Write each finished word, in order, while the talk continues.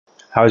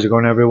How's it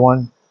going,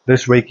 everyone?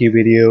 This Reiki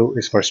video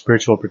is for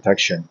spiritual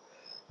protection.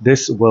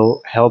 This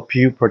will help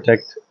you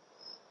protect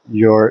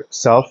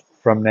yourself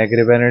from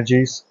negative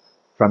energies,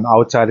 from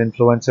outside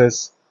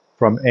influences,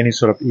 from any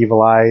sort of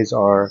evil eyes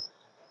or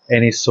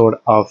any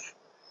sort of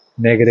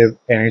negative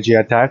energy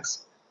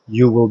attacks.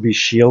 You will be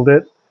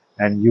shielded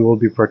and you will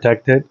be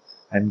protected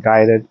and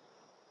guided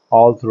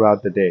all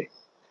throughout the day.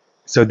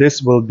 So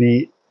this will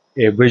be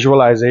a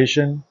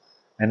visualization,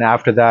 and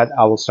after that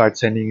I will start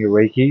sending you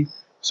Reiki.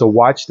 So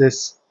watch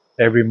this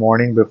every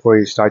morning before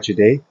you start your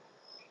day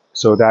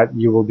so that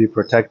you will be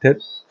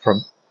protected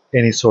from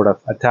any sort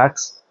of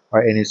attacks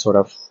or any sort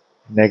of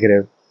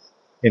negative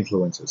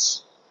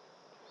influences.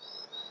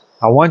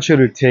 I want you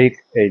to take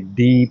a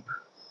deep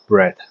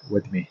breath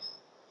with me.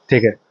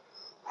 Take a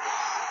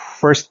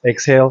first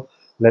exhale,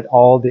 let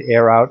all the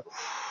air out,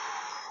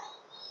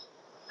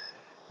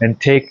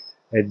 and take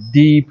a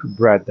deep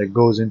breath that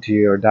goes into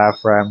your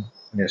diaphragm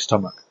and your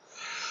stomach.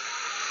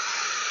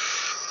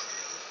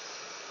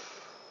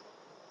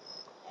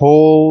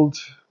 Hold,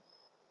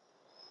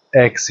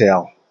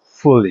 exhale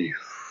fully.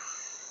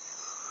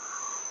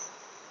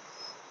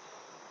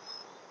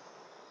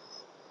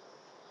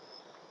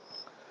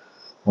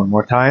 One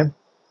more time.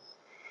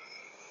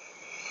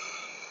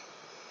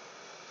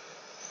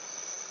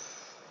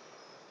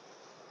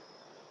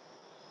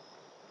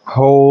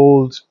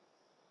 Hold,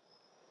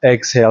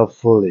 exhale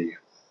fully.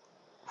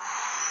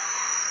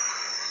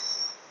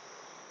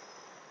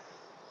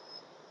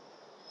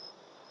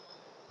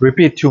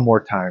 Repeat 2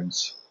 more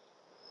times.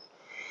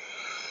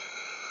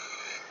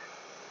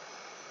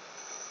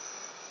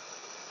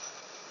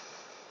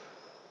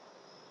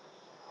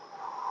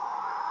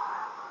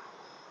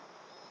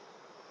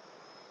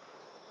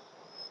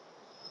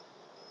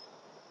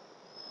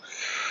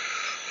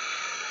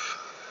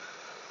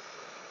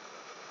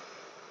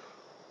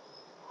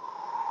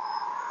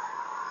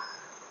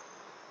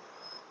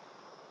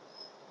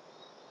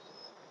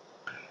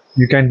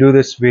 You can do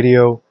this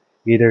video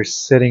either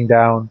sitting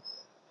down,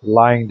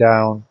 lying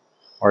down,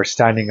 or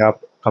standing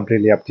up,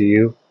 completely up to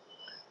you.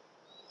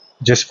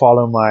 Just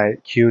follow my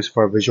cues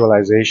for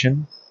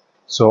visualization.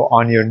 So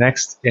on your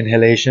next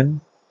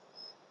inhalation,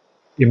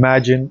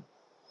 imagine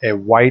a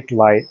white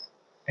light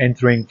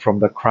entering from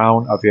the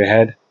crown of your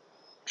head,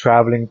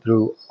 traveling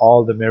through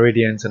all the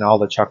meridians and all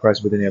the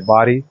chakras within your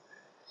body,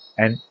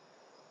 and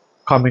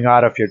coming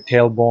out of your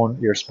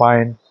tailbone, your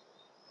spine,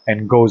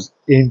 and goes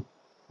into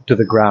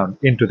the ground,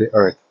 into the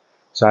earth.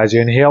 So as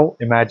you inhale,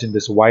 imagine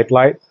this white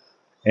light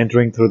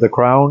entering through the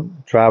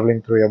crown,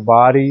 traveling through your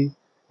body,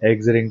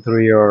 exiting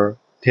through your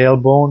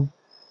tailbone,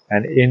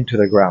 and into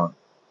the ground.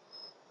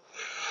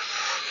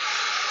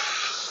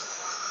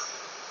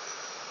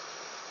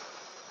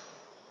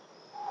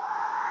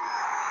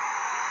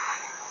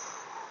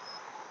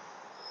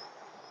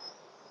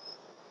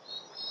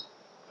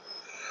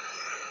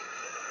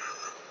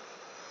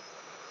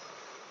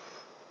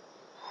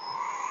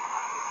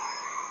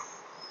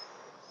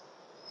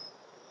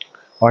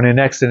 On your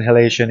next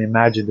inhalation,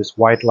 imagine this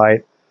white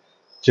light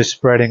just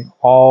spreading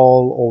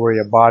all over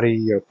your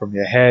body, from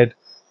your head,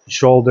 your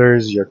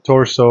shoulders, your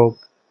torso,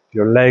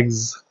 your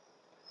legs,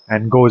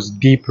 and goes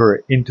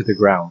deeper into the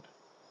ground.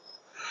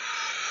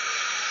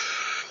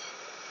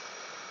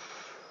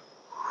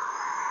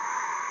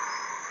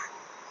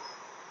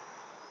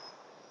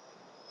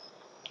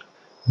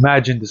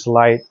 Imagine this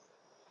light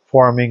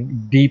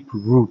forming deep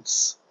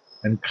roots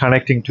and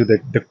connecting to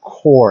the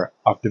core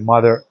of the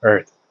Mother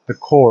Earth, the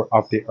core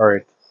of the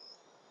earth.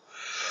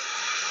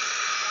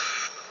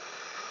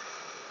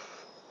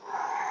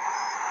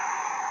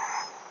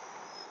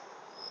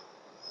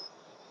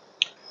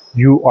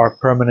 You are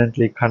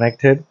permanently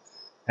connected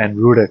and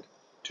rooted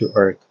to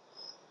earth.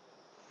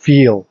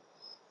 Feel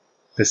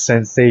the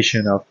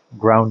sensation of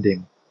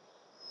grounding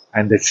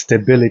and the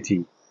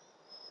stability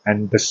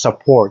and the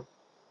support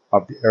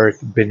of the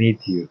earth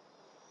beneath you.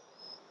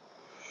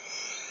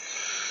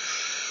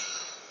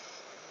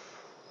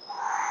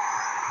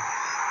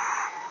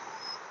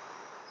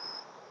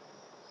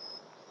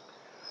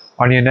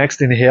 On your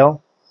next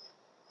inhale,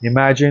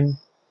 imagine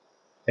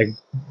a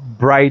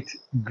bright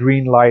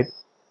green light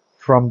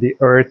from the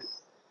earth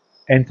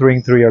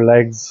entering through your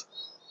legs,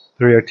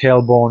 through your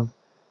tailbone,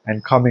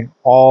 and coming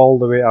all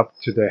the way up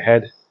to the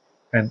head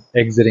and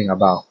exiting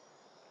above.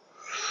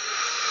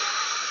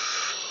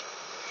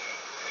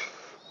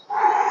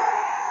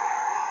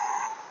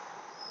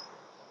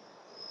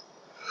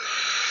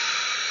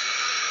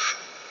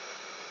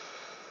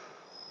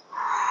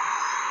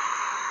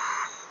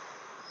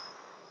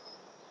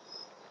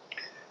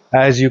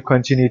 As you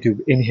continue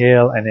to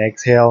inhale and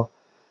exhale,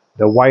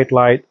 the white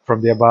light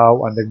from the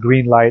above and the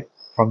green light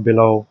from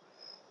below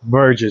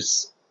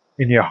merges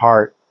in your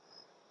heart,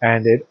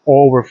 and it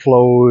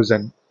overflows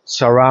and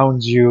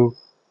surrounds you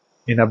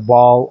in a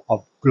ball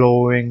of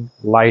glowing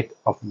light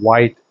of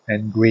white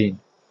and green.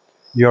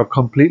 You're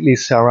completely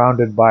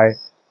surrounded by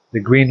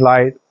the green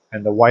light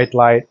and the white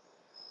light,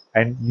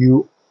 and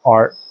you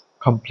are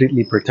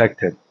completely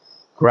protected,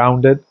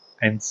 grounded,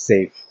 and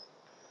safe.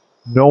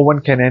 No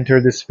one can enter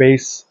this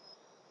space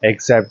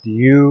except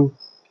you,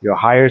 your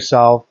higher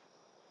self,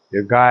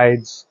 your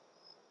guides,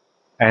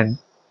 and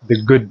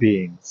the good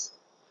beings.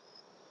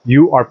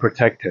 You are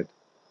protected.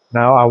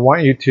 Now I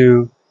want you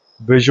to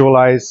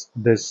visualize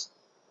this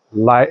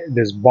light,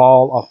 this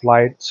ball of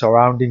light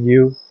surrounding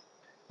you,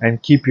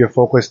 and keep your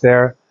focus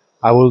there.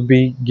 I will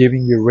be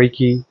giving you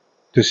Reiki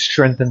to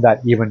strengthen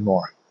that even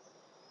more.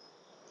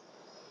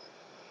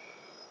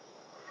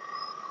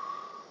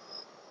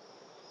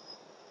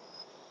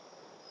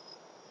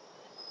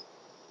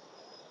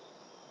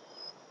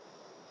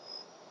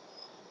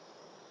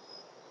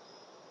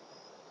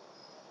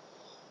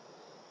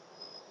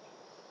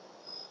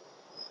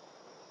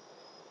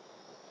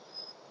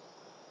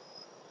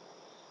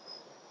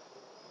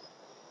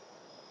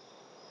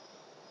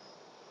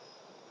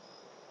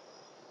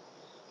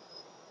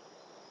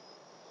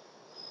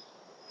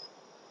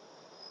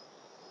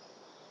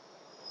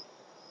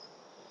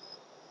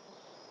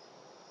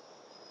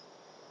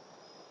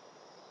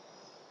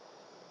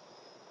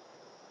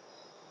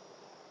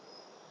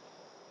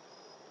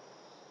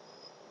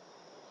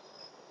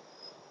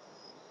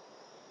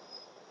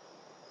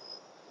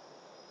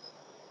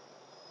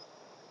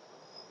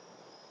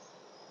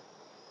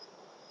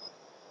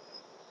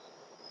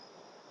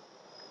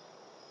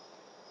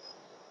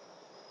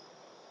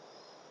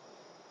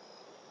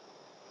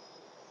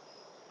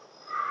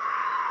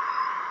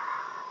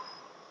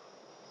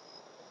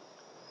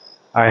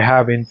 I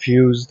have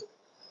infused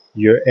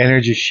your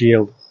energy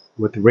shield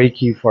with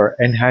Reiki for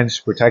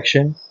enhanced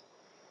protection.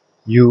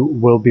 You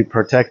will be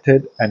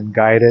protected and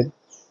guided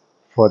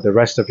for the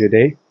rest of your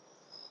day.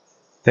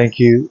 Thank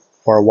you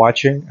for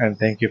watching, and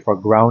thank you for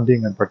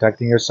grounding and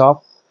protecting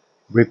yourself.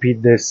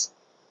 Repeat this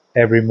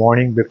every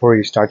morning before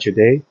you start your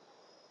day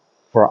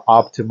for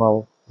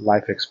optimal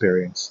life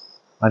experience.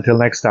 Until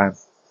next time,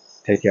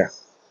 take care.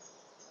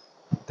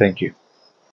 Thank you.